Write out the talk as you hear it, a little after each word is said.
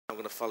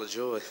going to follow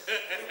Joy.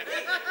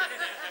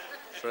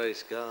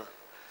 Praise God.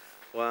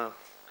 Wow. I don't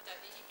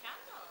think you can,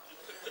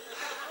 though.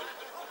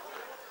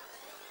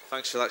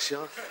 Thanks for that,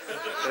 Sean.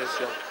 Praise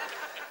God.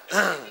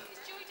 Because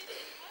Joy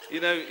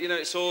did it. You know,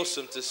 it's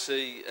awesome to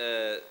see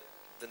the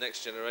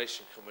next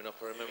generation coming up.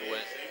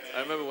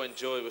 I remember when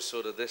Joy was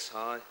sort of this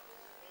high,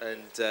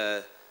 and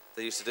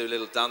they used to do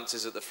little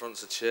dances at the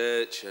fronts of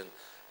church,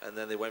 and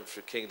then they went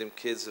through Kingdom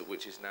Kids,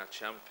 which is now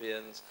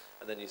Champions,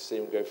 and then you see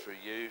them go through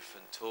Youth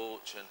and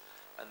Torch,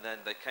 and then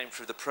they came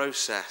through the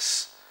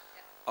process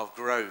of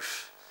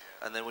growth.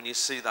 And then when you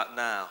see that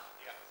now,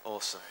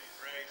 awesome.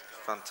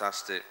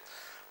 Fantastic.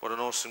 What an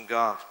awesome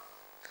God.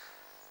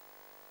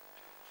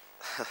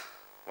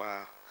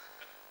 Wow.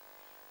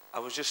 I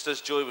was just,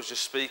 as Joy was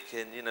just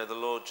speaking, you know, the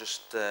Lord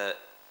just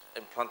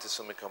implanted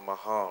something on my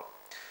heart.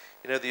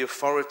 You know, the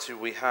authority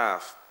we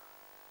have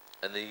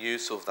and the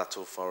use of that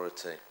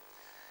authority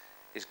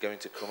is going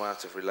to come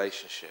out of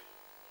relationship.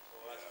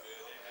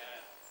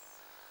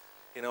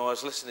 You know, I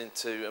was listening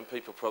to, and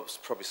people,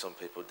 probably some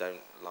people don't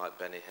like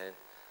Benny Hinn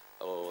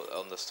or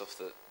on the stuff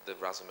that the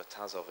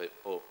razzmatazz of it,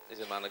 but he's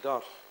a man of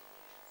God.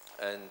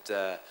 And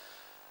I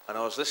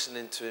was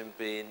listening to him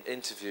being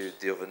interviewed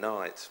the other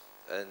night,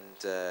 and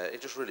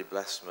it just really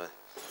blessed me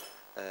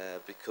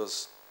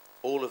because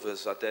all of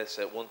us, I dare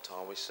say at one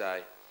time, we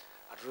say,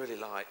 I'd really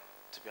like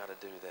to be able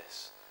to do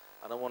this.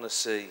 And I want to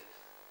see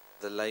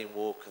the lame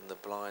walk and the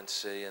blind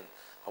see, and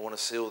I want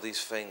to see all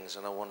these things,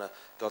 and I want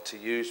God to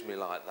use me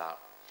like that.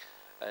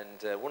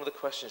 And one of the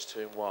questions to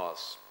him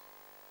was,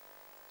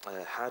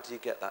 how do you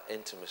get that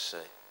intimacy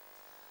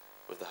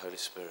with the Holy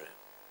Spirit?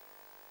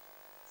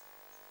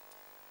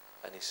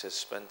 And he says,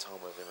 spend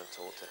time with him and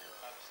talk to him.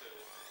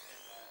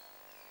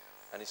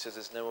 And he says,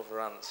 there's no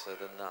other answer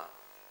than that.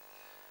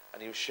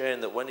 And he was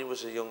sharing that when he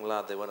was a young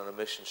lad, they went on a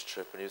missions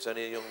trip, and he was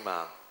only a young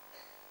man.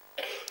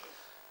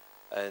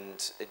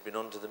 And he'd been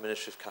under the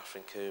ministry of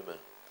Catherine Kuhlman.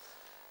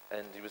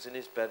 And he was in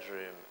his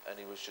bedroom, and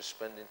he was just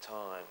spending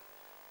time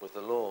with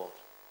the Lord.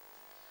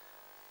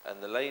 And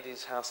the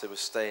lady's house they were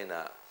staying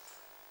at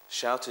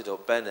shouted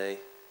up, Benny,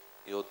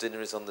 your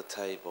dinner is on the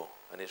table,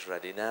 and it's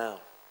ready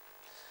now.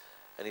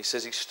 And he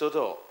says he stood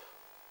up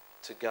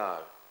to go,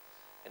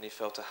 and he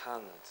felt a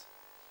hand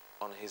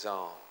on his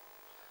arm,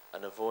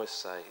 and a voice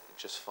say,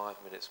 just 5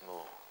 minutes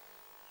more.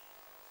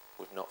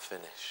 We've not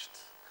finished.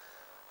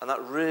 And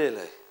that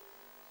really,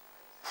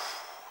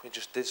 it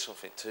just did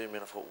something to me,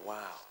 and I thought,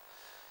 wow.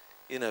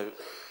 You know,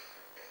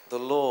 the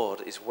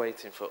Lord is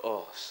waiting for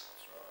us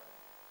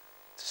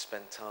to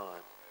spend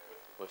time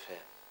with him.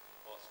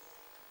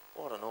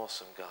 What an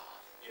awesome God.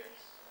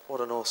 What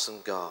an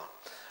awesome God.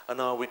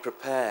 And are we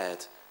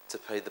prepared to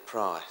pay the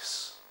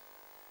price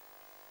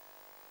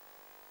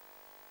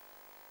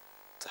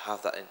to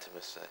have that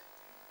intimacy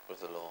with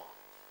the Lord?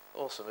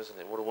 Awesome, isn't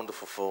it? What a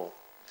wonderful thought.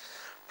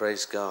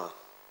 Praise God.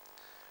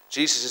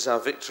 Jesus is our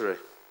victory.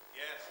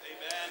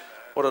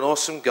 What an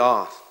awesome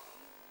God.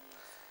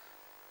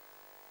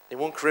 In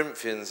 1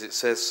 Corinthians it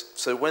says,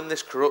 so when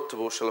this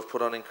corruptible shall have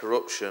put on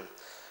incorruption.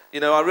 You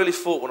know, I really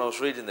thought when I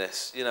was reading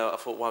this, you know, I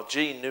thought, wow,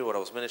 Jean knew what I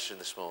was ministering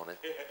this morning.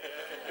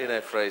 You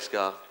know, praise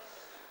God.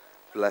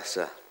 Bless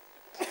her.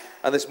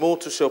 And this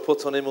mortal shall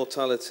put on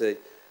immortality.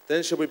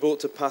 Then shall be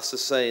brought to pass the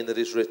saying that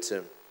is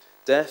written,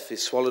 death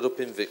is swallowed up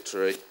in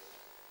victory.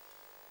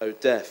 O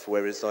death,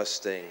 where is thy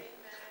sting?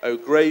 O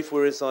grave,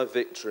 where is thy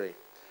victory?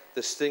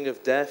 The sting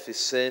of death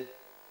is sin,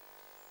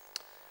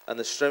 and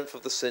the strength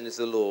of the sin is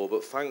the law.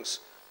 But thanks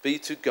be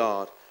to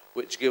God,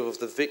 which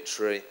giveth the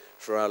victory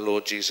for our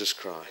Lord Jesus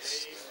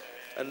Christ.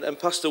 And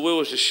Pastor Will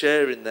was just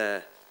sharing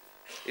there.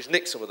 He's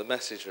nicked some of the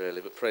message,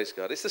 really, but praise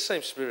God. It's the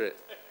same spirit.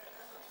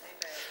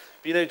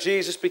 But you know,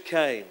 Jesus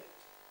became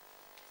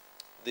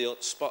the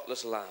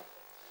spotless lamb.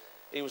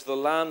 He was the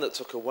lamb that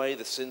took away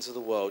the sins of the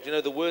world. You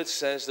know, the word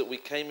says that we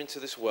came into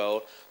this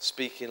world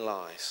speaking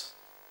lies.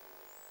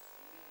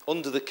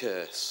 Under the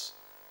curse.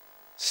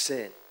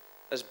 Sin.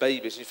 As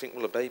babies, you think,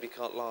 well, a baby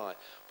can't lie.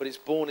 But it's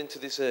born into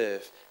this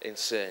earth in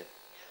sin.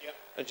 Yep.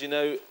 And you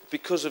know,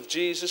 because of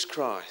Jesus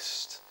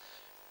Christ,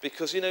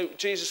 because, you know,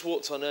 Jesus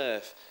walked on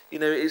earth, you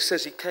know, it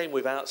says he came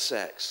without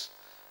sex.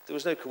 There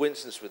was no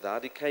coincidence with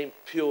that. He came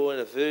pure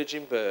in a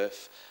virgin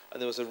birth, and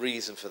there was a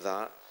reason for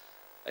that.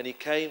 And he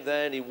came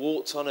there and he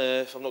walked on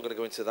earth. I'm not going to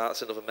go into that,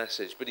 that's another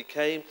message. But he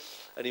came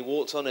and he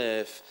walked on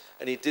earth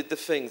and he did the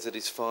things that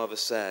his Father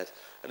said.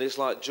 And it's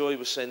like Joy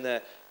was saying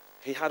there,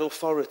 he had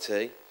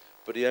authority,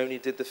 but he only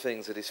did the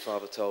things that his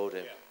Father told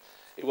him. Yeah.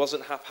 It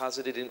wasn't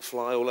haphazard, he didn't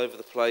fly all over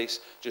the place,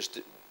 just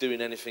doing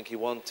anything he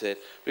wanted,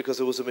 because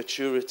there was a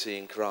maturity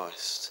in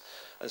Christ.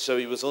 And so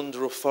he was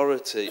under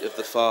authority of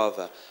the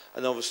Father.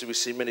 And obviously we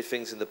see many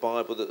things in the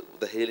Bible, that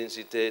the healings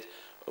he did.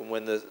 And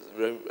when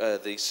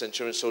the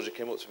centurion soldier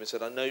came up to him and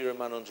said, I know you're a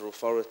man under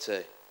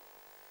authority.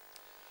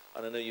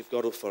 And I know you've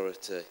got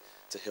authority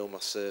to heal my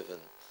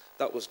servant.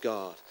 That was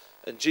God.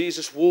 And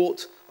Jesus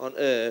walked on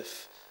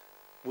earth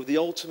with the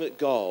ultimate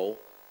goal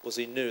was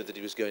he knew that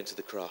he was going to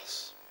the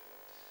cross.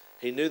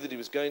 He knew that he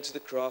was going to the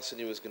cross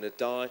and he was going to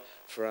die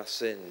for our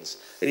sins.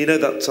 And you know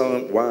that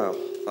time, wow,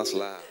 that's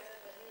loud.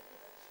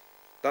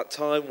 That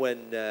time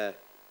when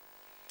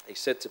he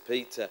said to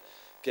Peter,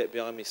 "Get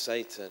behind me,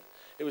 Satan."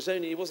 He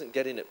wasn't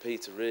getting at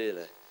Peter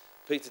really.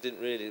 Peter didn't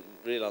really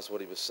realise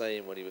what he was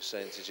saying when he was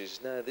saying to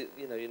Jesus, "No,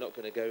 you're not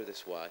going to go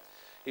this way."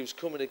 He was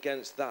coming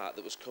against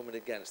that was coming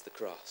against the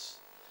cross.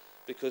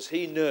 Because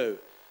he knew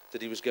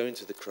that he was going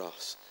to the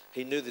cross.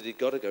 He knew that he'd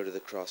got to go to the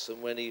cross.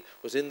 And when he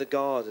was in the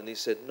garden, he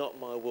said, "Not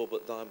my will,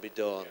 but thine be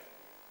done."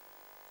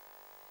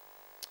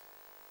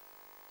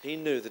 He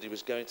knew that he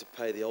was going to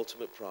pay the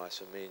ultimate price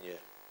for me and you.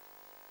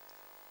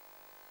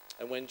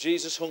 And when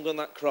Jesus hung on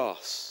that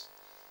cross,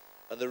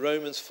 and the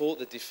Romans thought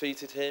they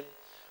defeated him,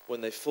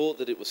 when they thought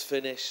that it was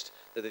finished,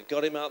 that they'd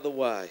got him out of the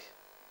way,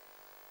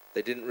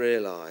 they didn't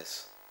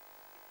realise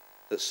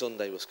that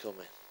Sunday was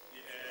coming.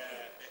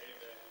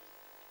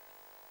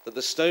 That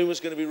the stone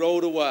was going to be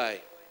rolled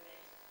away.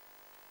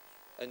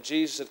 And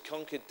Jesus had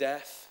conquered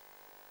death,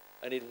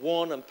 and he'd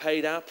won and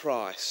paid our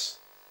price,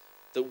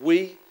 that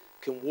we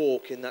can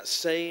walk in that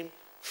same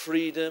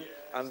freedom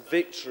and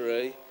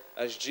victory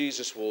as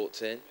Jesus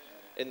walked in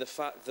the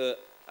fact that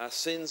our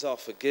sins are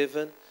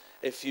forgiven.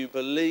 If you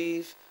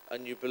believe,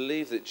 and you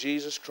believe that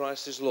Jesus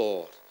Christ is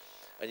Lord,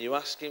 and you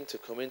ask him to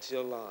come into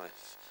your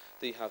life,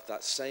 that you have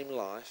that same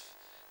life,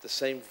 the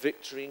same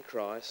victory in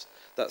Christ,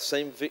 that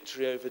same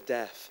victory over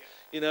death.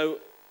 You know,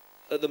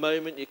 at the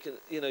moment you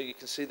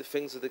can see the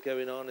things that are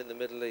going on in the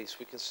Middle East.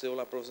 We can see all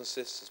our brothers and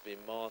sisters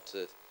being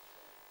martyred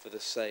for the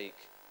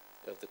sake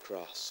of the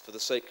cross, for the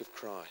sake of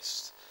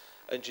Christ.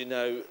 And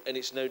and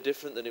it's no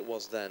different than it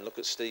was then. Look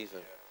at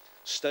Stephen,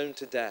 stoned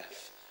to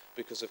death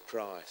because of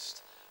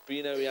Christ. But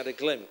he had a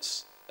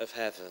glimpse of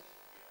heaven.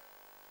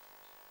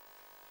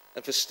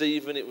 And for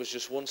Stephen, it was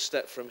just one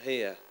step from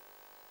here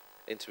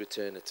into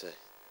eternity,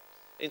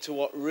 into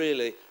what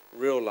really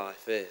real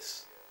life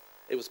is.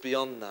 It was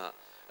beyond that.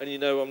 And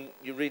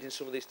you're reading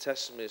some of these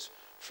testimonies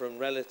from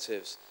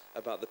relatives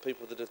about the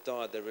people that have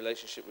died, their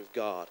relationship with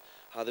God,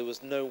 how there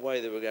was no way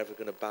they were ever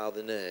going to bow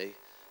the knee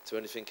to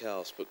anything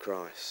else but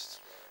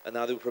Christ. And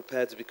now they were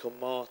prepared to become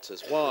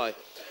martyrs. Why?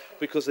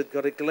 Because they'd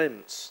got a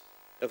glimpse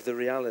of the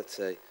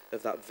reality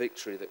of that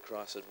victory that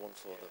Christ had won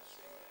for them.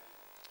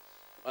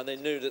 And they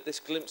knew that this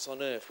glimpse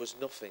on earth was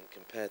nothing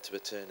compared to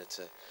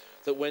eternity.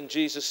 That when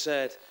Jesus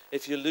said,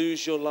 "If you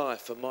lose your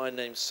life for my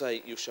name's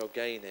sake, you shall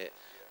gain it,"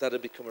 that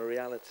had become a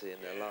reality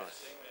in their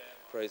life.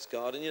 Praise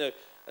God. And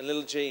and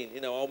little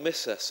Jean, I'll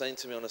miss her saying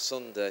to me on a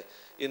Sunday,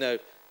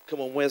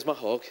 "Come on, where's my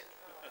hug?"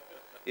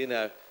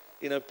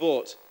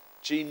 But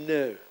Jean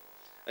knew,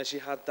 and she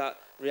had that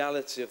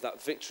reality of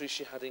that victory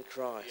she had in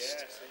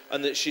Christ,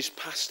 and that she's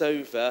passed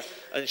over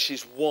and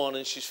she's won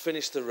and she's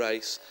finished the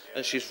race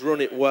and she's run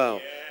it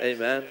well.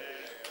 Amen.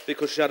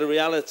 Because she had a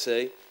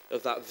reality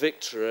of that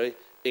victory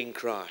in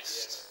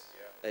Christ.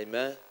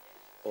 Amen.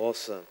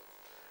 Awesome.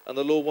 And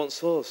the Lord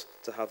wants us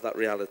to have that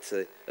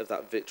reality of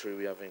that victory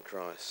we have in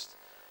Christ.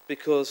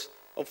 Because,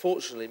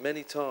 unfortunately,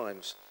 many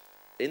times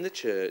in the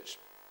church,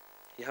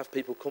 you have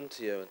people come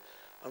to you and,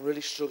 "I'm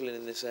really struggling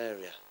in this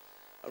area.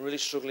 I'm really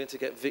struggling to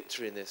get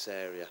victory in this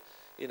area.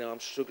 I'm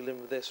struggling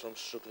with this or I'm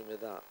struggling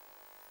with that."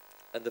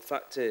 And the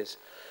fact is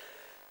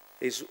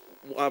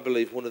I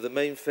believe one of the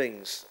main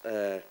things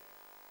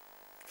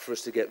for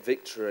us to get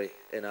victory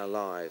in our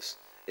lives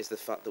is the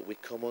fact that we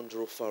come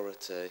under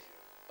authority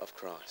of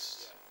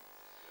Christ.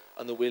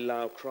 And that we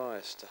allow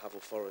Christ to have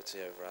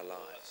authority over our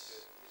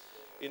lives.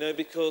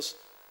 Because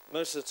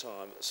most of the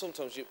time,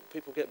 sometimes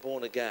people get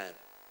born again,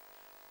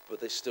 but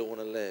they still want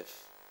to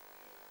live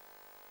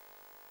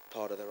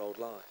part of their old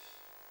life.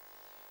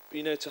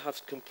 But to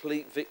have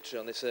complete victory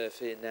on this earth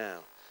here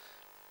now,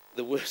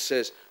 the word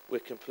says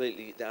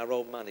our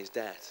old man is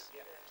dead.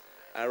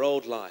 Our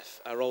old life,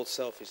 our old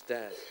self is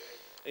dead.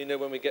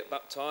 When we get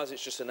baptized,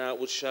 it's just an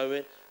outward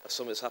showing of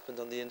something that's happened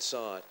on the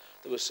inside.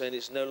 That we're saying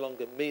it's no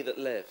longer me that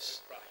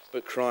lives,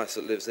 but Christ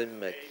that lives in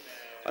me.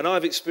 And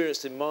I've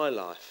experienced in my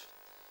life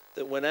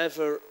that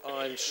whenever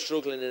I'm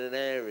struggling in an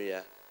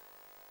area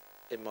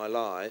in my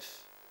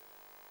life,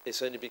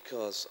 it's only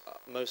because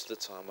most of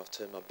the time I've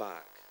turned my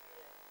back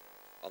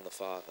on the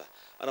Father.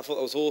 And I thought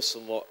that was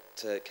awesome what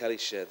Kelly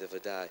shared the other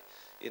day,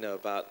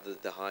 about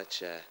the high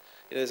chair.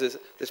 There's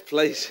this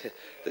place,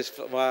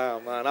 wow,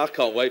 man, I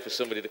can't wait for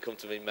somebody to come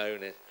to me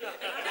moaning.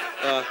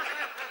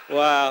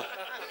 Wow.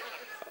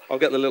 I'll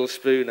get the little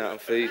spoon out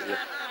and feed you.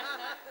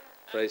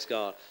 Praise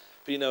God.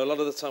 But a lot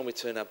of the time we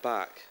turn our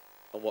back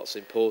on what's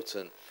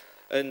important.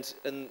 And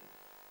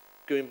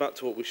going back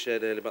to what we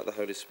shared earlier about the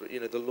Holy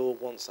Spirit, the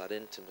Lord wants that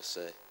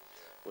intimacy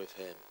with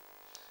him.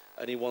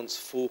 And he wants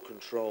full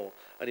control.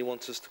 And he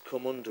wants us to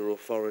come under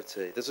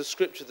authority. There's a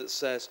scripture that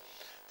says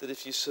that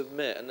if you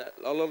submit, and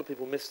a lot of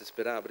people miss this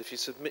bit out, but if you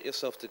submit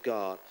yourself to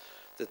God,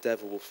 the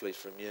devil will flee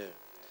from you.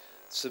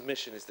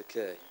 Submission is the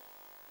key.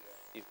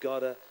 You've got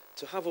to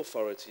have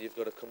authority, you've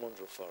got to come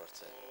under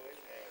authority.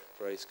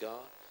 Praise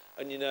God.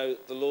 And the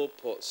Lord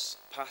puts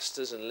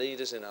pastors and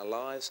leaders in our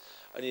lives,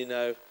 and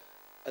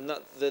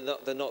that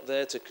they're not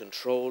there to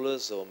control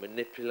us or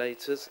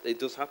manipulate us. It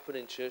does happen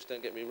in church,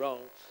 don't get me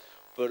wrong,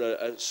 But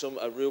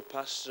a real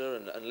pastor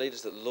and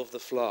leaders that love the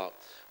flock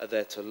are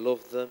there to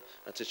love them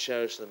and to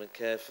cherish them and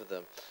care for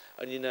them.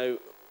 And you know,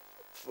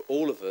 for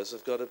all of us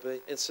have got to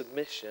be in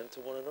submission to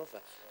one another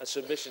and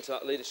submission to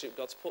that leadership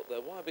God's put there.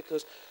 Why?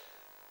 Because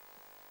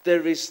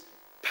there is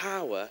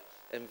power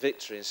and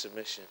victory in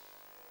submission.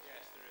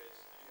 Yes, there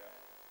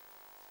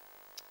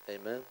is.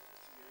 Yeah. Amen.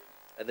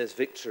 And there's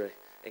victory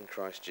in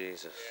Christ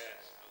Jesus.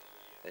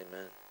 Yes.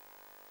 Amen.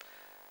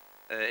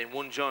 In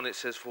 1 John it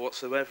says, "For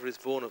whatsoever is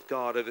born of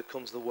God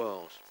overcomes the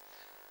world.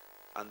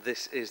 And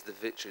this is the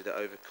victory that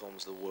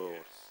overcomes the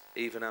world,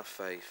 even our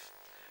faith.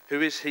 Who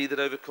is he that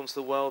overcomes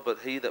the world but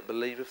he that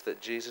believeth that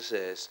Jesus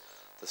is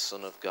the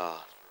Son of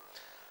God?"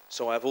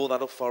 So I have all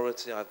that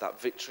authority. I have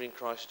that victory in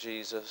Christ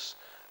Jesus.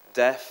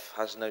 Death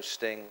has no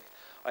sting.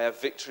 I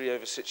have victory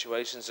over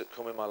situations that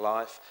come in my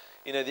life.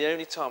 You know, the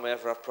only time I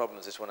ever have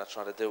problems is when I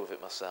try to deal with it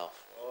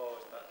myself. Oh,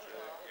 isn't that true?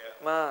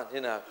 Yeah. Man,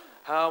 you know,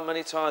 how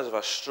many times have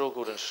I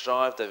struggled and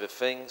strived over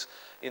things,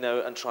 you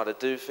know, and tried to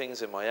do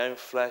things in my own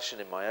flesh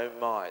and in my own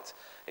might?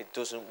 It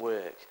doesn't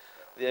work.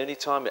 The only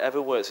time it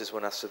ever works is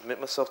when I submit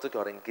myself to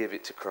God and give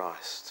it to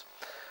Christ.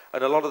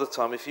 And a lot of the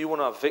time, if you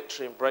want to have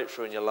victory and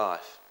breakthrough in your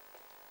life,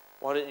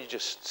 why don't you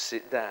just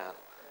sit down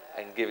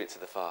and give it to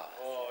the Father?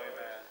 Oh,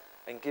 amen.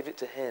 And give it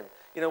to him.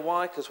 You know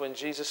why? Because when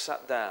Jesus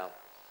sat down,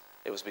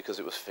 it was because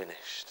it was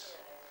finished.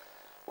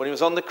 When he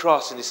was on the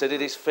cross and he said,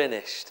 "It is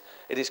finished,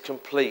 it is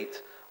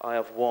complete, I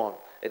have won,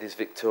 it is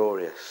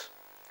victorious."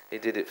 He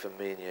did it for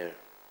me and you.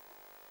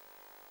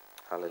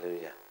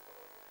 Hallelujah.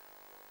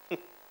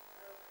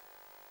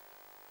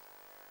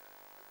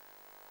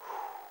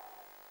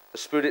 The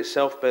Spirit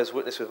itself bears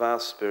witness with our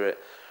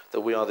spirit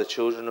that we are the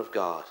children of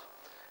God.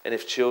 And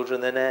if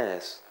children, then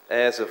heirs,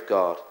 heirs of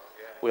God.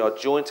 We are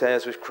joint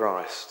heirs with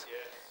Christ.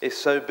 If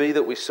so be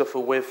that we suffer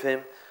with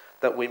him,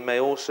 that we may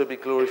also be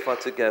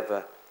glorified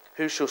together.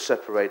 Who shall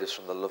separate us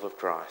from the love of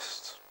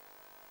Christ?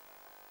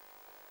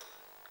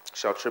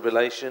 Shall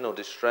tribulation or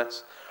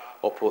distress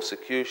or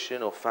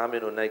persecution or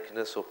famine or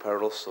nakedness or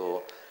peril or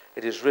sword?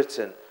 It is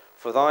written,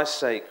 "For thy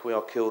sake we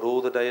are killed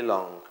all the day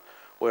long.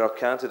 We are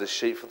counted as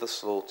sheep for the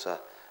slaughter.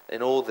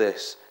 In all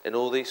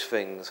these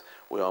things,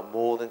 we are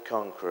more than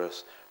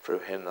conquerors through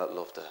him that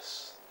loved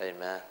us."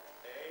 Amen.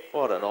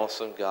 What an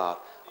awesome God.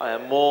 I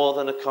am more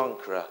than a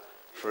conqueror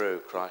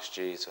through Christ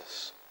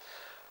Jesus.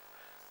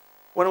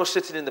 When I was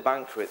sitting in the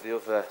banquet the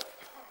other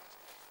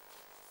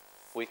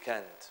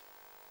weekend,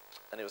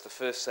 and it was the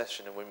first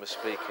session and we were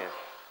speaking,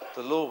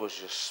 the Lord was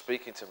just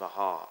speaking to my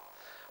heart.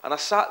 And I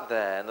sat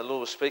there and the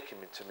Lord was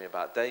speaking to me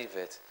about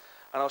David.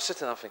 And I was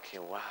sitting there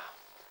thinking, wow,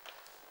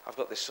 I've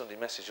got this Sunday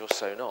message all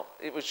sewn up.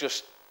 It was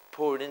just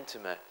pouring into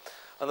me.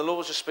 And the Lord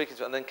was just speaking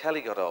to me. And then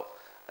Kelly got up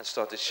and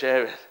started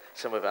sharing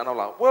some of it. And I'm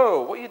like,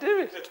 whoa, what are you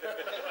doing?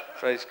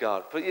 Praise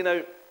God. But you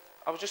know,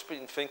 I was just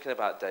been thinking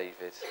about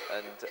David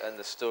and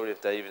the story of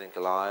David and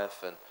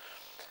Goliath. And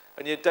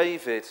you know,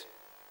 David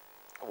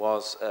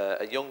was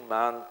a young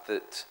man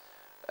that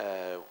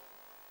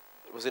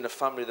was in a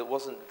family that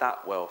wasn't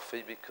that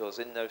wealthy, because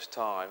in those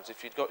times,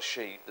 if you'd got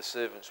sheep, the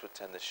servants would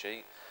tend the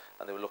sheep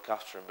and they would look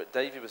after him. But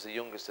David was the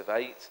youngest of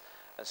 8,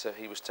 and so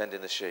he was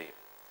tending the sheep.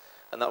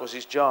 And that was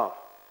his job.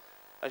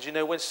 And you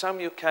know, when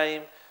Samuel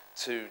came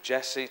to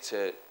Jesse,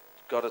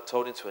 God had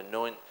told him to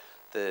anoint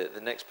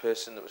the next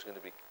person that was going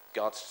to be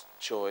God's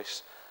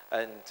choice,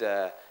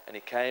 and he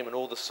came, and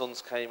all the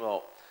sons came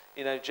up.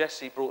 You know,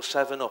 Jesse brought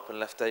 7 up and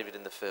left David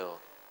in the field.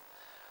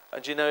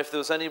 And you know, if there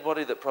was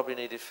anybody that probably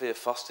needed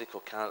Theophostic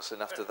or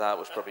counselling after that,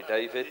 was probably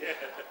David.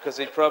 Because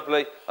he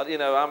probably, you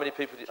know, how many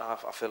people, I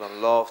feel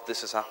unloved, this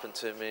has happened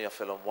to me, I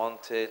feel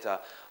unwanted,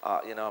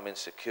 you know, I'm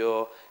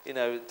insecure. You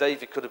know,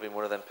 David could have been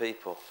one of them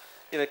people.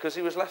 You know, because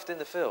he was left in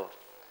the field.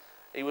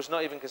 He was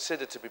not even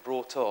considered to be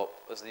brought up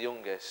as the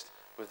youngest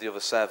with the other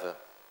 7.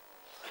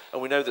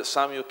 And we know that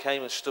Samuel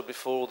came and stood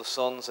before all the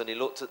sons, and he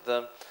looked at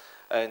them,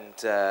 and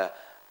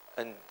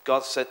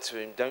God said to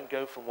him, don't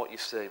go from what you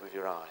see with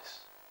your eyes.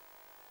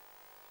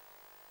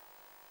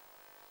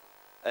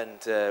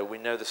 And we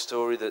know the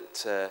story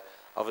that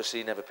obviously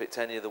he never picked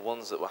any of the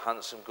ones that were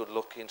handsome,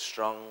 good-looking,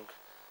 strong,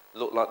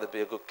 looked like they'd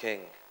be a good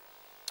king.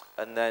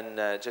 And then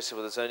Jesse said,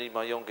 well, there's only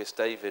my youngest,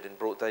 David, and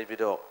brought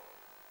David up.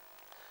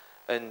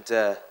 And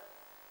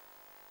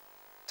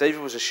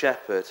David was a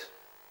shepherd.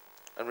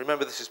 And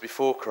remember, this is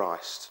before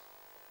Christ.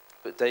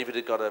 But David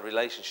had got a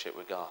relationship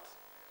with God.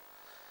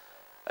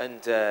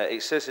 And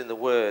it says in the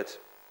Word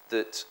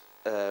that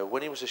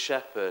when he was a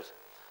shepherd,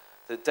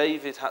 that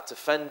David had to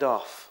fend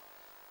off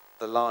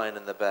the lion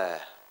and the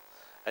bear.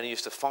 And he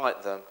used to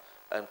fight them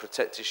and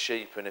protect his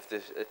sheep. And if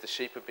the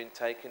sheep had been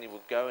taken, he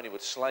would go and he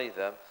would slay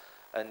them.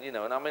 And, you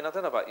know, and I mean, I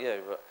don't know about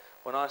you, but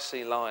when I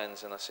see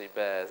lions and I see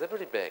bears, they're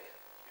pretty big.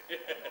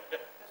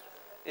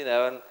 You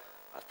know, and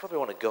I'd probably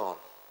want a gun,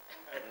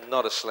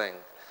 not a sling.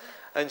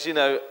 And, you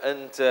know,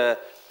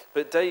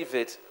 but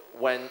David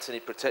went and he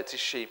protected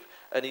his sheep,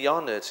 and he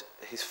honoured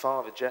his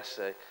father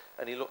Jesse,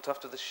 and he looked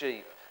after the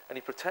sheep, and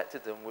he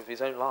protected them with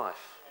his own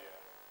life.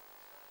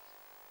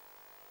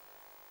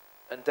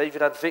 And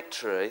David had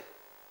victory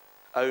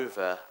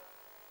over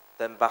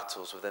them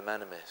battles with them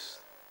enemies.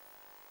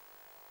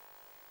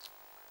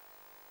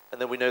 And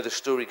then we know the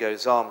story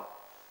goes on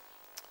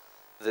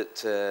that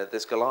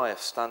there's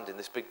Goliath standing,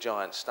 this big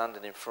giant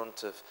standing in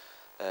front of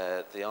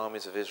the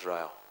armies of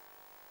Israel.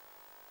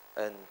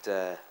 And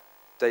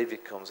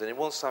David comes, and in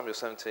 1 Samuel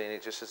 17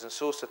 it just says, and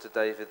Saul said to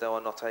David, thou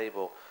art not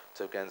able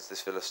to against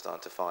this Philistine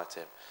to fight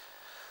him.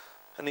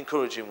 An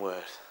encouraging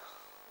word.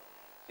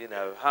 You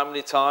know, how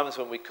many times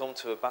when we come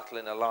to a battle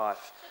in our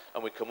life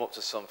and we come up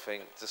to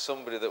something, to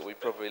somebody that we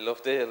probably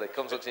love dearly,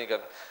 comes up to you and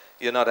goes,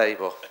 you're not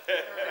able.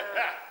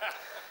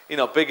 You're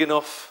not big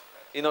enough.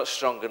 You're not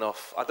strong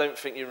enough. I don't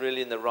think you're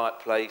really in the right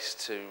place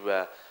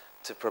to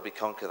probably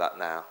conquer that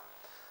now.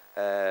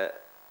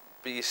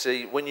 But you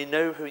see, when you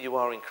know who you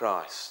are in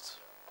Christ,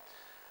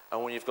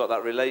 and when you've got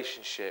that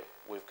relationship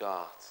with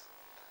God,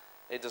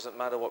 it doesn't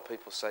matter what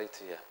people say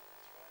to you.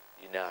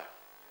 You know.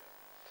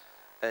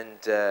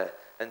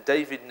 And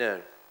David knew.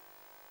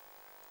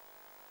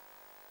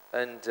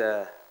 And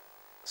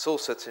Saul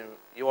said to him,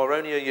 you are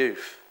only a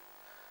youth.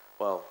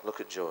 Well, look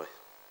at joy.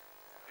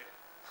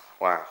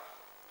 Wow.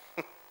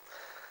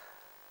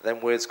 Then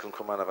words can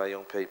come out of our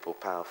young people,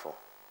 powerful.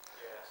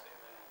 Yes,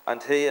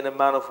 and he and a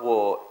man of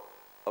war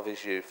of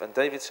his youth. And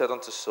David said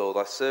unto Saul,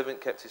 thy servant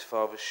kept his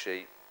father's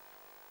sheep.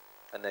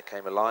 And there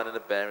came a lion and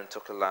a bear and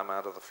took a lamb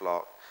out of the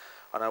flock.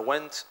 And I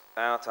went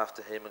out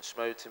after him and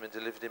smote him and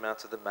delivered him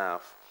out of the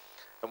mouth.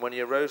 And when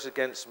he arose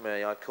against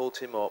me, I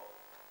caught him up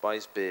by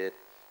his beard,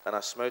 and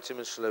I smote him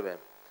and slew him.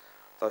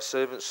 Thy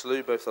servant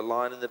slew both the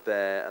lion and the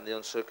bear, and the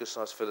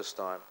uncircumcised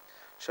Philistine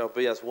shall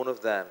be as one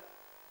of them,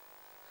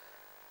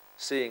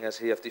 seeing as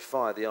he hath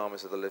defied the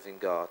armies of the living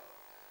God.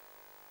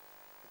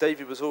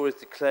 David was already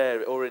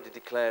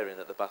declaring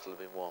that the battle had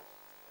been won.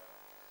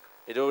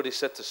 He'd already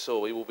said to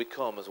Saul, he will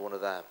become as one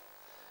of them.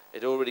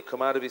 It had already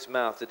come out of his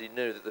mouth that he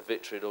knew that the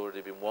victory had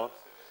already been won.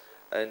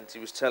 And he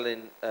was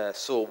telling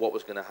Saul what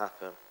was going to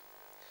happen.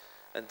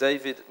 And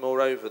David,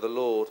 moreover, the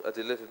Lord had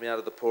delivered me out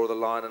of the paw of the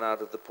lion and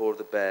out of the paw of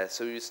the bear.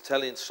 So he was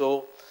telling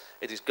Saul,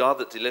 it is God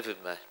that delivered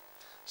me.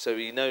 So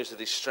he knows that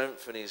his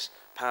strength and his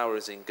power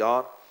is in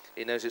God.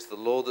 He knows it's the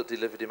Lord that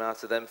delivered him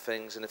out of them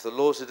things. And if the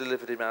Lord has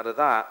delivered him out of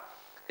that,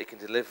 he can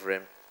deliver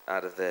him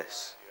out of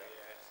this.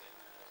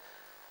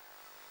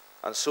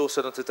 And Saul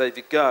said unto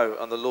David, go,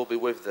 and the Lord be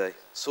with thee.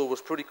 Saul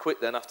was pretty quick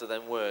then after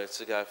them words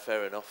to go,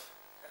 fair enough.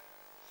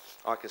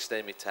 I can stay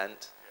in my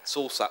tent.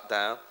 Saul sat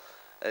down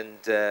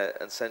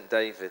and sent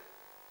David.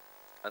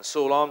 And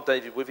Saul armed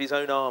David with his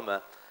own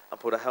armour and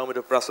put a helmet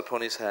of brass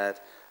upon his head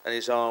and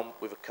his arm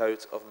with a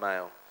coat of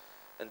mail.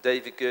 And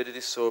David girded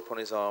his sword upon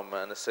his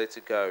armour and essayed to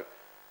go,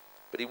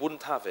 but he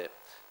wouldn't have it.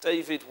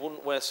 David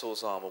wouldn't wear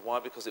Saul's armour. Why?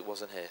 Because it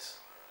wasn't his.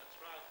 That's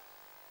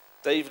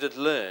right. David had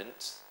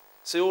learnt.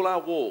 See, all our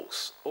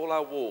walks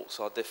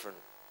are different.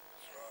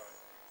 That's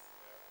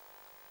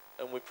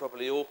right. And we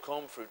probably all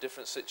come through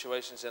different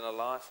situations in our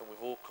life, and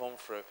we've all come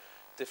through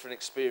different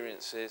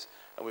experiences,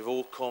 and we've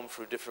all come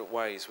through different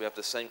ways. We have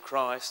the same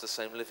Christ, the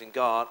same living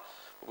God,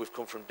 but we've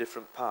come from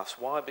different paths.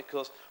 Why?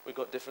 Because we've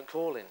got different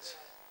callings.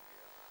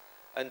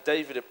 And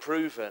David had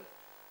proven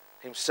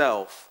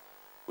himself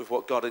with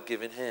what God had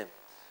given him.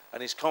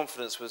 And his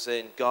confidence was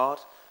in God.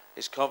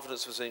 His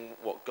confidence was in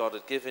what God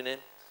had given him.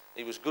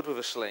 He was good with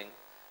a sling,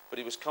 but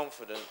he was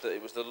confident that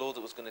it was the Lord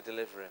that was going to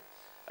deliver him.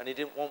 And he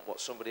didn't want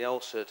what somebody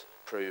else had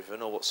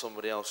proven or what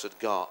somebody else had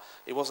got.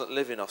 He wasn't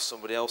living off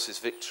somebody else's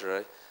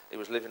victory. He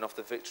was living off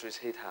the victories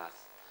he'd had.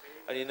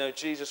 And you know,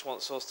 Jesus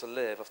wants us to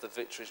live off the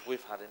victories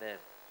we've had in him.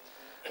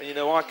 And you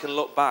know, I can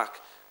look back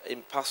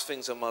in past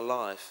things in my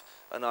life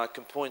and I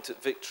can point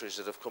at victories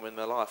that have come in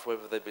my life,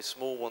 whether they be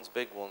small ones,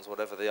 big ones,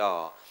 whatever they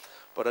are.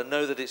 But I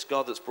know that it's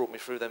God that's brought me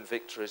through them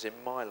victories in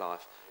my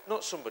life,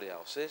 not somebody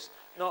else's,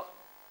 not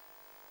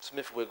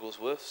Smith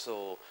Wigglesworth's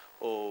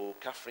or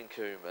Catherine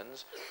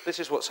Kuhlman's. This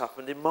is what's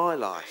happened in my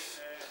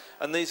life.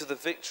 And these are the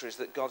victories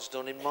that God's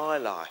done in my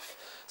life.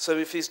 So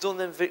if he's done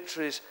them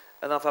victories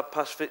and I've had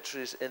past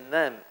victories in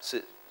them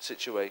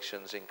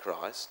situations in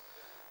Christ,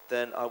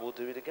 then I will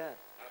do it again.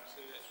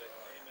 Absolutely.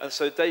 And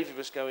so David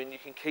was going, you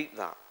can keep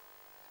that.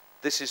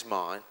 This is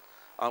mine.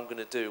 I'm going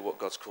to do what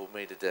God's called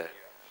me to do.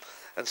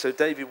 And so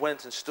David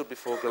went and stood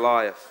before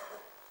Goliath.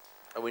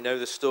 And we know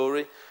the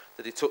story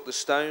that he took the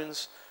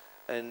stones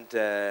and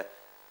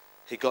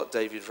he got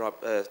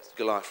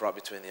Goliath right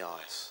between the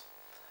eyes.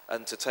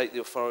 And to take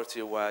the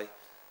authority away,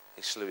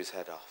 he slew his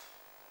head off.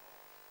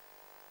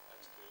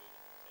 That's good.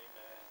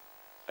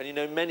 Amen. And you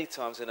know, many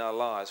times in our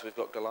lives, we've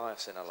got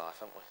Goliaths in our life,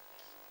 haven't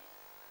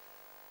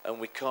we?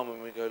 And we come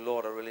and we go,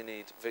 Lord, I really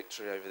need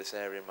victory over this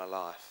area in my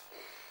life.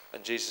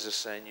 And Jesus is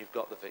saying, you've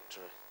got the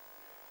victory.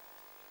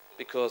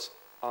 Because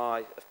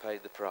I have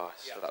paid the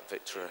price for that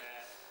victory.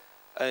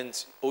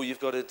 And all you've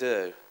got to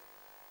do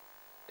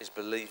is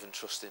believe and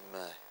trust in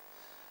me.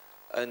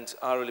 And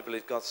I really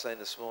believe God's saying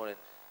this morning,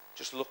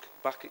 just look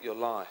back at your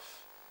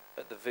life,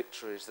 at the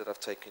victories that I've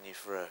taken you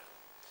through.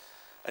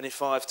 And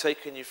if I've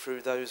taken you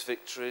through those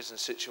victories and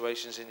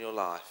situations in your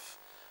life,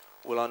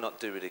 will I not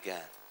do it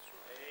again?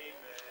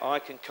 Amen. I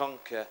can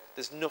conquer.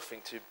 There's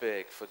nothing too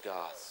big for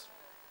God.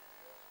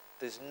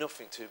 There's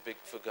nothing too big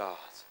for God.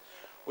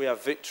 We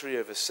have victory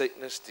over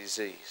sickness,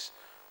 disease.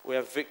 We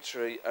have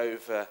victory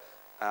over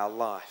our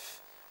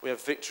life. We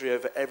have victory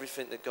over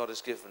everything that God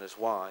has given us.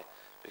 Why?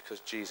 Because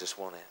Jesus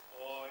won it.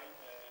 Oh, amen.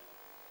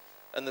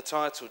 And the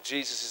title,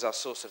 Jesus is our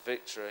source of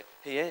victory,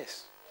 he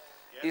is.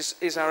 Yeah.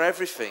 He's our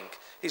everything.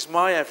 He's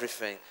my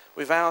everything.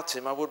 Without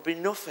him, I would be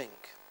nothing.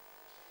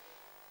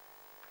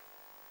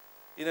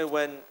 You know,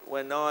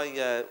 when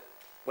I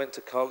went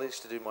to college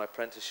to do my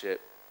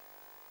apprenticeship,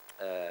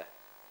 I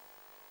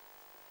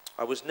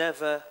was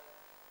never,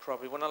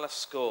 probably when I left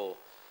school,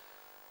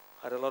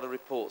 I had a lot of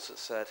reports that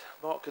said,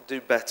 Mark could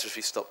do better if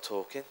he stopped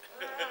talking.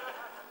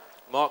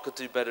 Mark could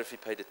do better if he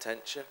paid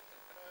attention.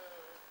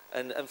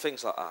 And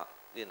things like that.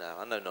 You know,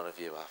 I know none of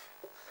you have.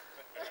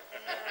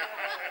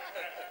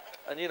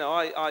 And you know,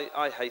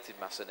 I hated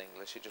maths and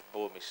English. It just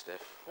bored me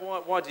stiff.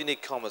 Why do you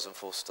need commas and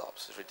full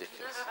stops? It's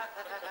ridiculous.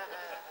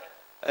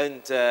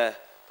 And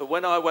but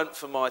when I went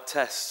for my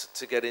test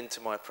to get into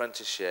my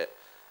apprenticeship,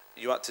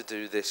 you had to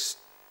do this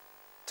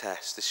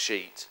test, this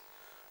sheet,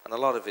 and a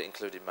lot of it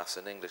included maths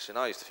and English. And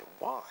I used to think,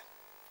 why?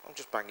 I'm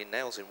just banging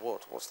nails in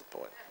wood. What's the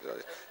point?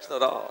 It's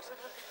not hard.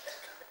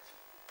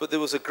 But there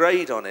was a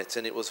grade on it,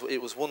 and it was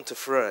 1 to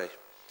 3,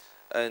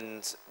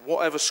 and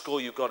whatever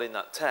score you got in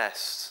that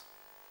test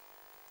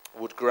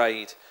would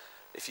grade.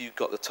 If you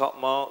got the top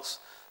marks,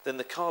 then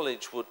the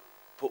college would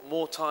put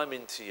more time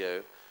into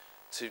you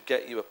to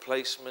get you a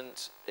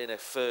placement in a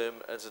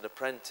firm as an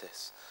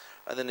apprentice.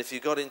 And then if you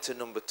got into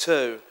number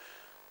 2,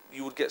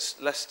 you would get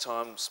less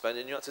time spent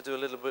and you had to do a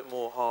little bit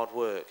more hard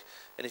work.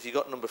 And if you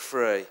got number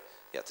 3, you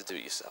had to do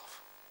it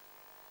yourself.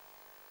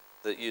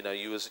 That, you know,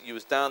 you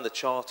was down the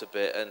chart a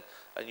bit, and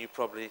you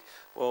probably,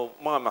 well,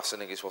 my maths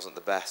and English wasn't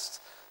the best,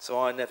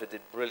 so I never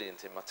did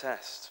brilliant in my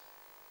test.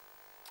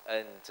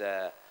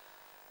 And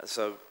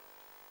so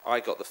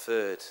I got the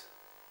 3rd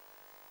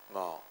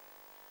mark.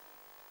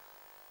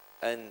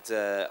 And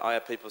I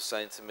had people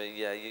saying to me,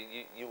 yeah,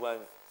 you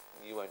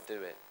won't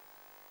do it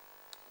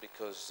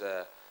because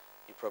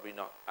you're probably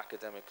not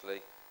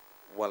academically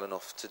well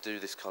enough to do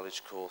this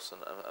college course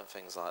and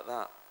things like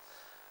that.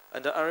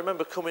 And I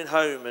remember coming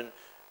home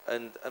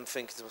and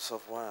thinking to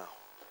myself, wow,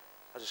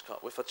 I just can't.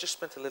 If I just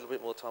spent a little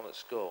bit more time at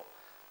school,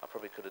 I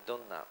probably could have done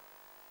that.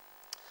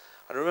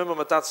 And I remember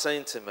my dad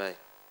saying to me,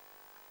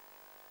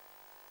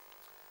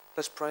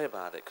 let's pray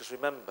about it, because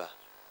remember,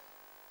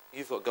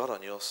 you've got God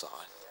on your side.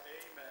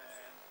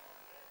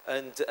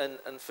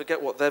 And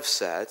forget what they've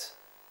said,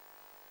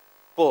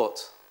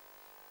 but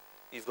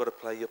you've got to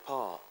play your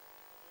part.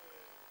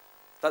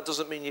 That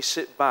doesn't mean you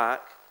sit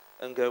back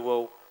and go,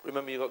 well,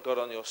 remember you've got God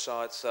on your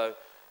side, so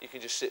you can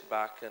just sit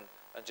back and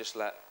just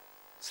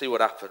see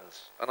what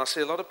happens. And I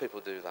see a lot of people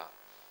do that.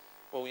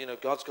 Well, you know,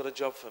 God's got a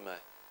job for me,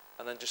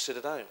 and then just sit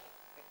at home.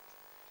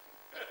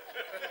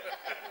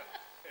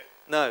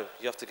 No,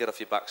 you have to get off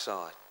your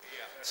backside.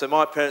 So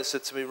my parents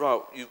said to me,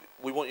 right,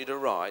 we want you to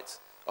write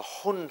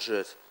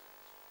 100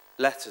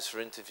 letters for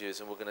interviews,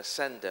 and we're going to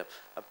send them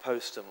and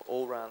post them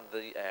all around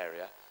the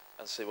area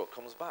and see what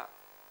comes back.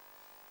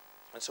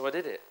 And so I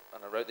did it,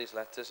 and I wrote these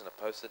letters and I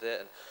posted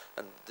it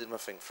and did my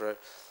thing through.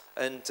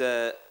 And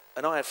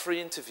I had 3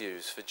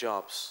 interviews for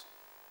jobs.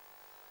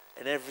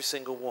 In every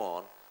single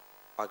one,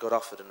 I got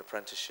offered an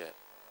apprenticeship.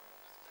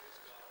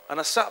 And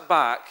I sat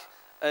back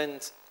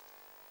and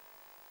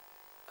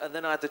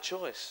then I had the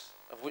choice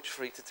of which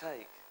 3 to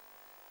take.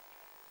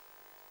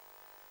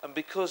 And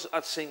because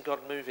I'd seen God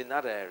move in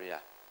that area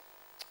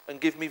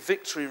and give me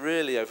victory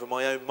really over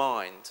my own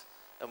mind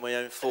and my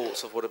own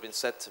thoughts of what had been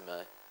said to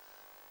me,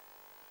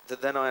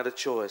 that then I had a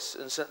choice.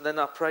 And so then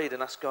I prayed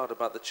and asked God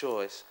about the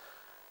choice,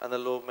 and the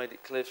Lord made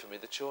it clear for me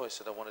the choice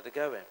that I wanted to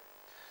go in.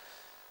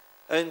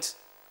 And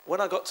when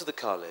I got to the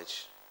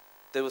college,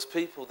 there was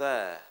people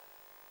there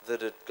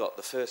that had got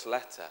the first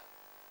letter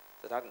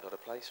that hadn't got a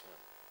placement.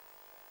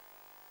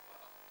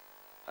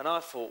 And I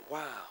thought,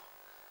 wow,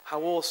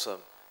 how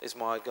awesome is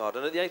my God.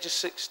 And at the age of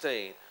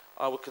 16,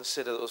 I would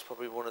consider that was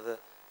probably one of the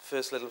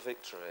first little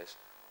victories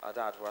I'd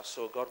had, where I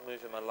saw God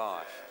move in my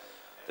life.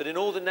 That in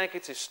all the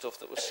negative stuff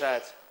that was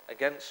said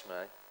against me,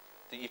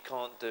 that you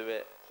can't do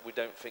it, we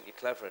don't think you're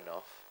clever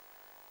enough,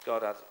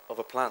 God had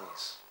other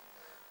plans.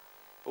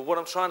 But what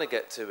I'm trying to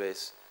get to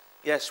is,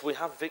 yes, we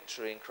have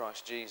victory in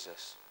Christ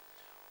Jesus,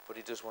 but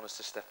he does want us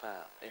to step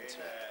out into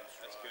it.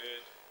 That's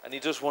good. And he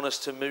does want us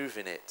to move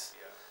in it.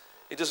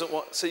 He doesn't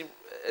want, see,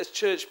 as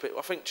church people,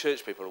 I think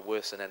church people are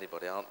worse than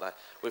anybody, aren't they?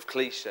 With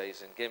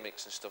cliches and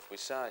gimmicks and stuff we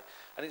say.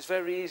 And it's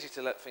very easy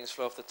to let things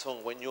flow off the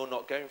tongue when you're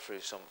not going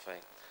through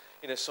something.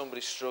 You know,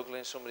 somebody's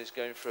struggling, somebody's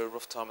going through a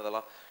rough time of their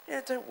life.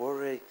 Yeah, don't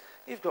worry.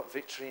 You've got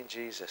victory in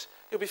Jesus.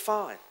 You'll be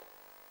fine.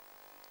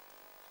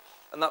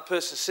 And that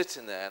person's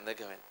sitting there and they're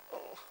going,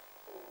 oh,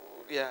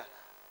 yeah.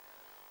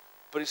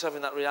 But it's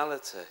having that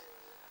reality.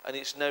 And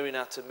it's knowing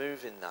how to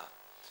move in that.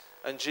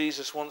 And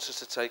Jesus wants us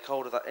to take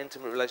hold of that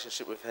intimate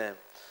relationship with him.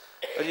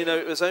 And you know,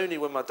 it was only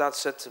when my dad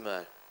said to me,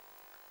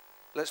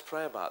 let's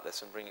pray about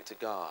this and bring it to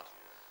God,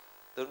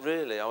 that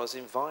really I was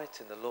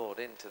inviting the Lord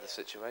into the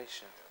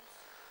situation.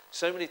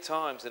 So many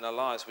times in our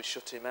lives we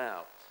shut him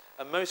out.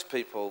 And most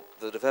people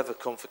that have ever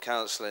come for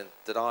counselling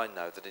that I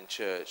know, that in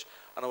church,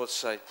 and I would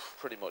say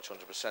pretty much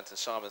 100%, and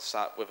Simon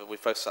sat with it, we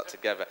both sat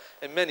together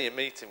in many a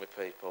meeting with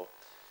people,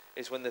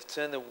 is when they've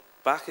turned their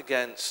back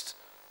against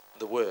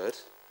the word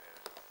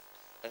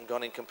and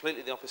gone in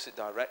completely the opposite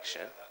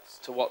direction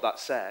to what that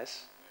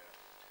says,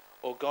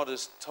 or God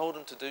has told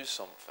them to do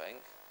something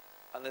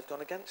and they've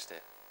gone against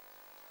it.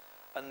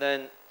 And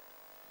then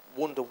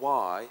wonder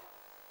why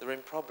they're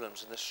in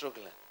problems and they're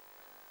struggling.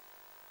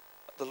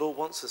 The Lord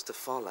wants us to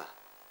follow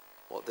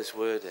what this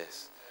word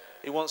is.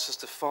 He wants us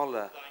to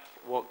follow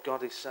what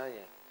God is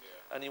saying.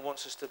 And he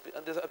wants us to be,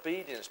 and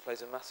obedience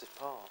plays a massive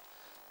part.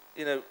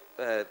 You know,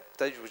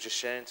 David was just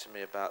sharing to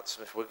me about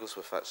Smith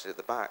Wigglesworth actually at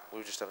the back. We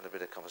were just having a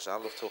bit of conversation.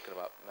 I love talking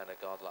about men of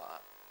God like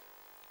that.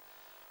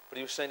 But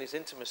he was saying his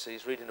intimacy,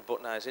 he's reading a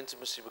book now, his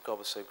intimacy with God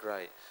was so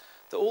great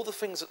that all the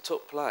things that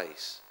took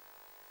place,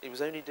 he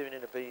was only doing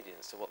in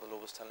obedience to what the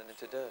Lord was telling him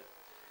to do.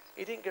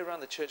 He didn't go around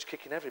the church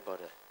kicking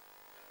everybody.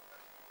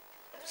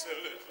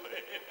 Absolutely.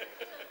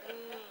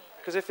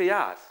 Because if he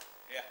had,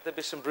 there'd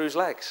be some bruised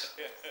legs.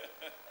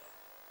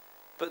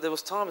 But there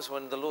was times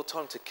when the Lord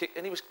told him to kick,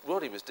 and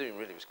what he was doing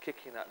really was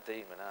kicking that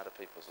demon out of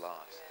people's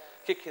lives,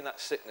 kicking that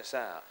sickness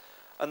out.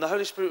 And the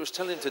Holy Spirit was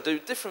telling him to do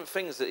different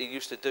things that he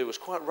used to do, was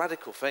quite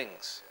radical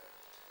things.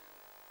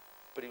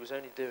 But he was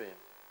only doing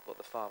what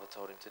the Father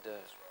told him to do.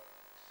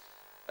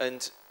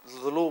 And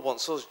the Lord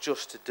wants us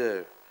just to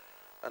do.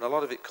 And a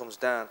lot of it comes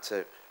down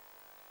to,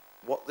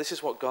 this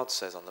is what God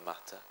says on the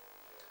matter.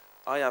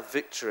 I have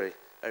victory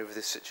over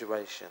this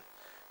situation.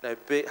 Now,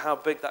 how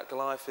big that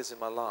Goliath is in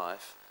my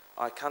life,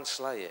 I can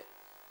slay it.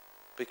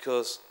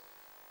 Because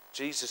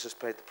Jesus has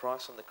paid the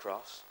price on the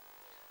cross.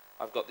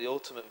 I've got the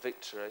ultimate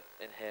victory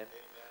in him.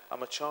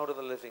 I'm a child of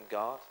the living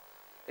God.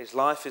 His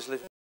life is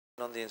living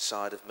on the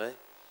inside of me.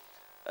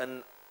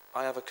 And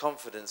I have a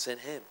confidence in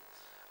him.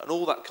 And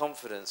all that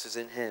confidence is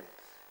in him.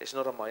 It's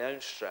not on my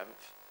own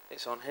strength.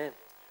 It's on him.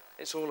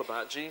 It's all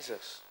about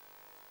Jesus.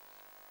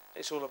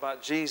 It's all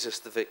about Jesus,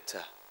 the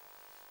victor.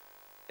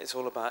 It's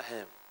all about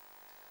him.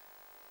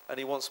 And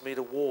he wants me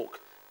to walk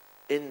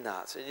in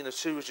that. And you know,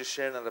 Sue was just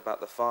sharing that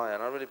about the fire.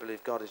 And I really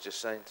believe God is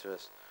just saying to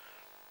us,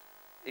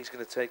 he's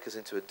going to take us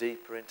into a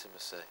deeper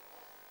intimacy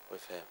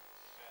with him.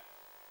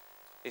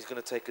 He's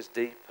going to take us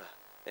deeper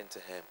into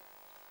him.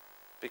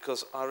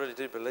 Because I really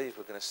do believe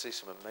we're going to see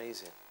some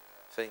amazing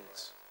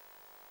things.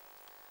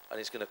 And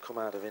he's going to come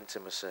out of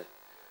intimacy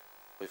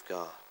with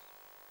God.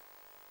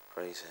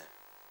 Praise him.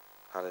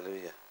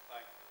 Hallelujah.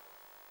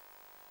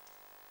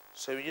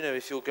 So, you know,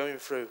 if you're going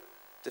through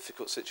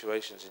difficult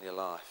situations in your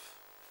life,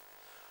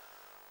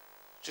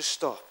 just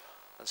stop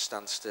and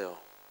stand still.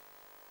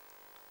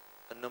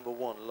 And number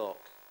one, look,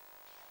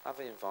 have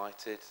I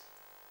invited?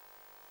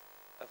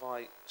 Have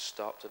I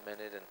stopped a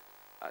minute and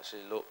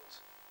actually looked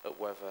at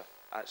whether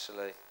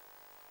actually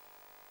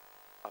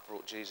I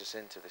brought Jesus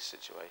into this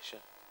situation?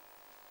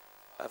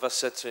 Have I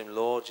said to him,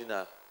 Lord, you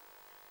know,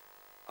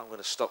 I'm going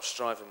to stop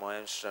striving my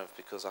own strength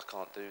because I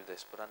can't do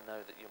this, but I know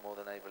that you're more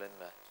than able in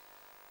me.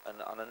 And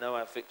I know I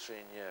have victory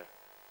in you.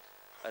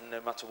 And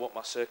no matter what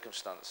my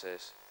circumstance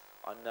is,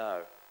 I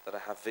know that I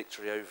have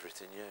victory over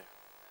it in you.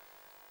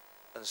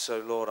 And so,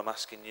 Lord, I'm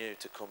asking you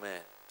to come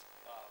in.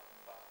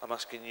 I'm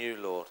asking you,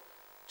 Lord,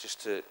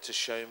 just to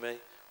show me.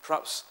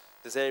 Perhaps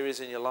there's areas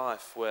in your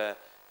life where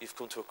you've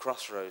come to a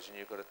crossroads and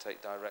you've got to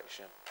take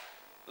direction.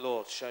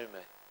 Lord, show me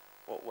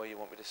what way you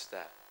want me to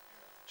step.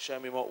 Show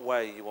me what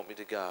way you want me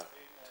to go.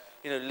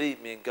 You know,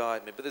 lead me and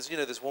guide me. But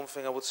there's one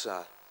thing I would say.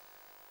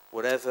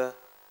 Whatever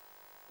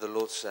the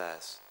Lord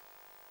says,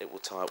 it will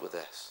tie up with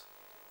this.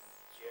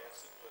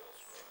 Yes, it will.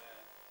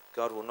 Amen.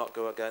 God will not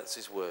go against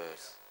his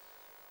word.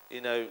 You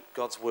know,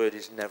 God's word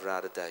is never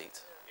out of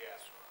date.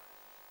 Yes.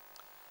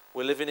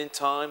 We're living in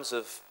times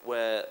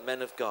where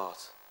men of God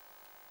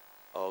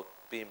are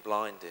being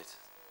blinded.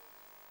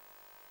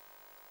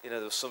 You know,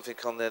 there was something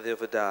on there the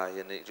other day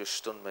and it just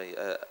stunned me.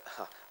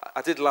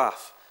 I did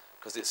laugh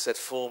because it said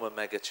former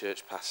mega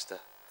church pastor.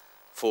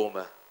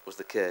 Former was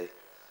the key.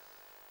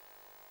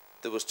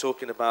 That was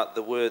talking about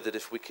the word that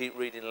if we keep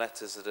reading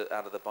letters that are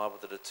out of the Bible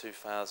that are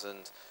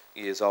 2,000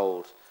 years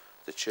old,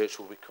 the church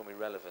will become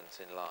irrelevant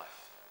in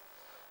life.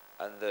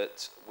 And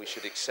that we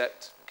should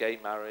accept gay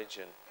marriage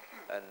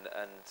and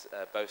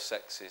both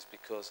sexes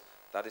because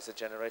that is the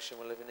generation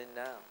we're living in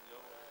now.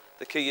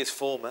 The key is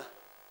former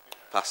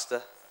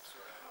pastor.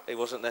 He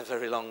wasn't there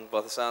very long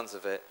by the sounds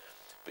of it.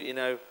 But you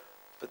know,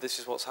 this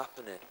is what's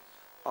happening.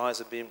 Eyes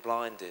are being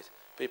blinded.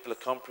 People are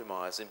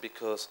compromising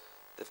because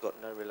they've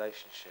got no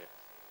relationship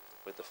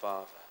with the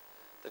Father.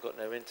 They've got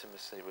no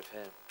intimacy with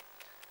him.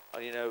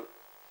 And you know,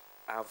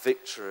 our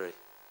victory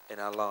in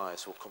our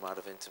lives will come out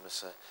of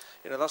intimacy.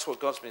 You know, that's what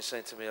God's been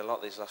saying to me a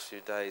lot these last few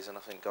days, and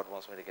I think God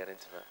wants me to get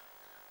intimate.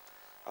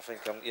 I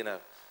think I'm,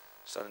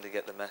 starting to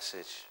get the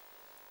message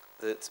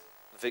that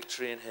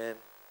victory in him,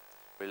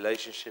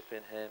 relationship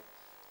in him,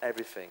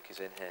 everything is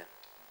in him.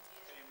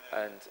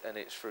 And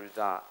it's through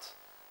that.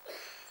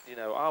 You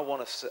know, I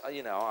want to see,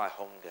 I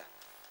hunger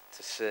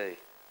to see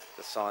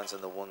the signs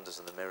and the wonders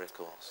and the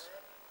miracles.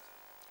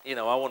 You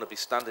know, I want to be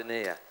standing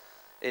here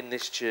in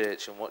this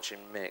church and watching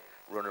Mick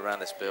run around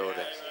this building.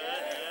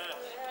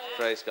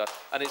 Praise God.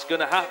 And it's going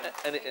to happen,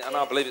 and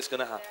I believe it's going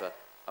to happen.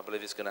 I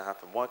believe it's going to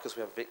happen. Why? Because we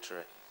have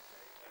victory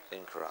in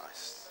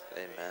Christ.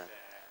 Amen.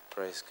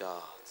 Praise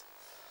God.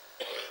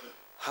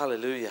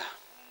 Hallelujah.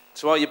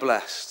 So are you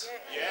blessed?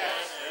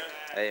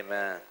 Yes.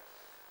 Amen.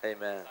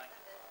 Amen.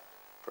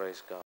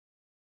 Praise God.